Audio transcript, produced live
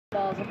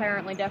Ball is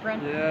apparently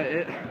different. Yeah,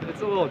 it's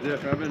a little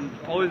different.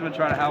 I've always been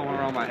trying to have one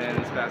around my hand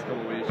these past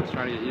couple of weeks, just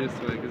trying to get used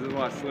to it because it's a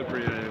lot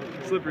slipperier.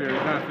 It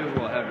kind of feels a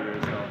little heavier.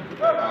 So,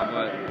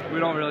 but we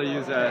don't really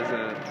use that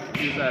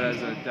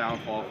as a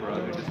downfall for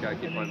us. We just gotta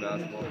keep playing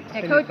basketball.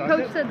 Yeah,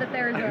 coach said that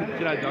there's a.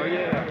 Can I dunk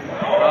it?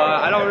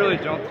 I don't really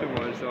jump too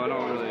much, so I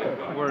don't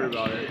really worry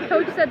about it.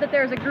 Coach said that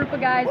there's a group of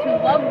guys who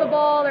love the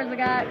ball. There's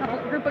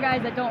a group of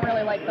guys that don't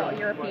really like the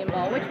European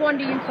ball. Which one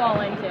do you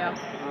fall into?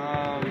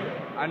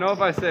 I know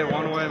if I say it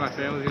one way, my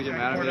family's gonna get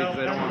mad at me because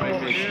they don't want to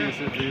make me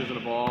excuses for using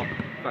the ball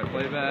if I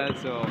play bad.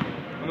 So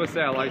I'm gonna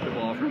say I like the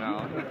ball for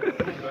now.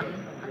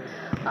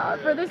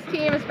 For this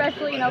team,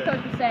 especially,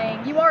 Coach was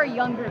saying you are a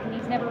young group, and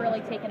he's never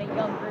really taken a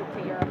young group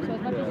to Europe. So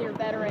as much as you're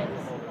veterans,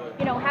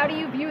 how do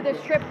you view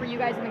this trip for you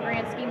guys in the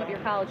grand scheme of your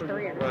college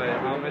career?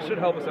 Right. It should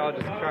help us out,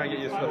 just try and get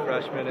used to the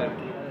freshmen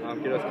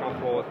and get us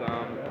comfortable with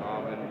them,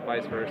 and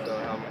vice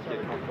versa, help us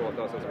get comfortable with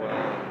us as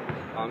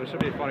well. It should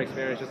be a fun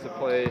experience just to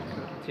play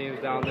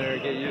teams down there,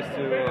 get used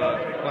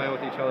to playing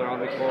with each other on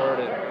the court,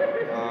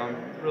 and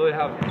we're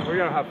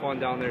gonna have fun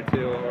down there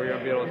too. We're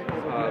gonna be able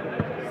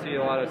to see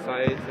a lot of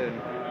sights,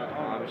 and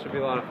it should be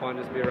a lot of fun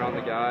just to be around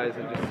the guys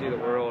and just see the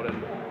world,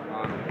 and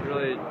it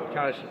really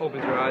kind of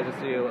opens your eyes to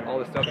see all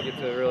the stuff you get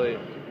to really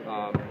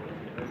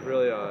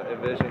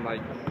envision,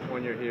 like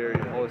when you're here,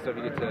 all the stuff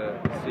you get to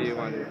see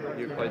when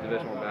you play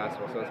Division I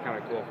basketball. So it's kind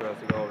of cool for us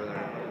to go over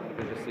there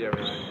and just see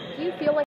everything. Do you feel like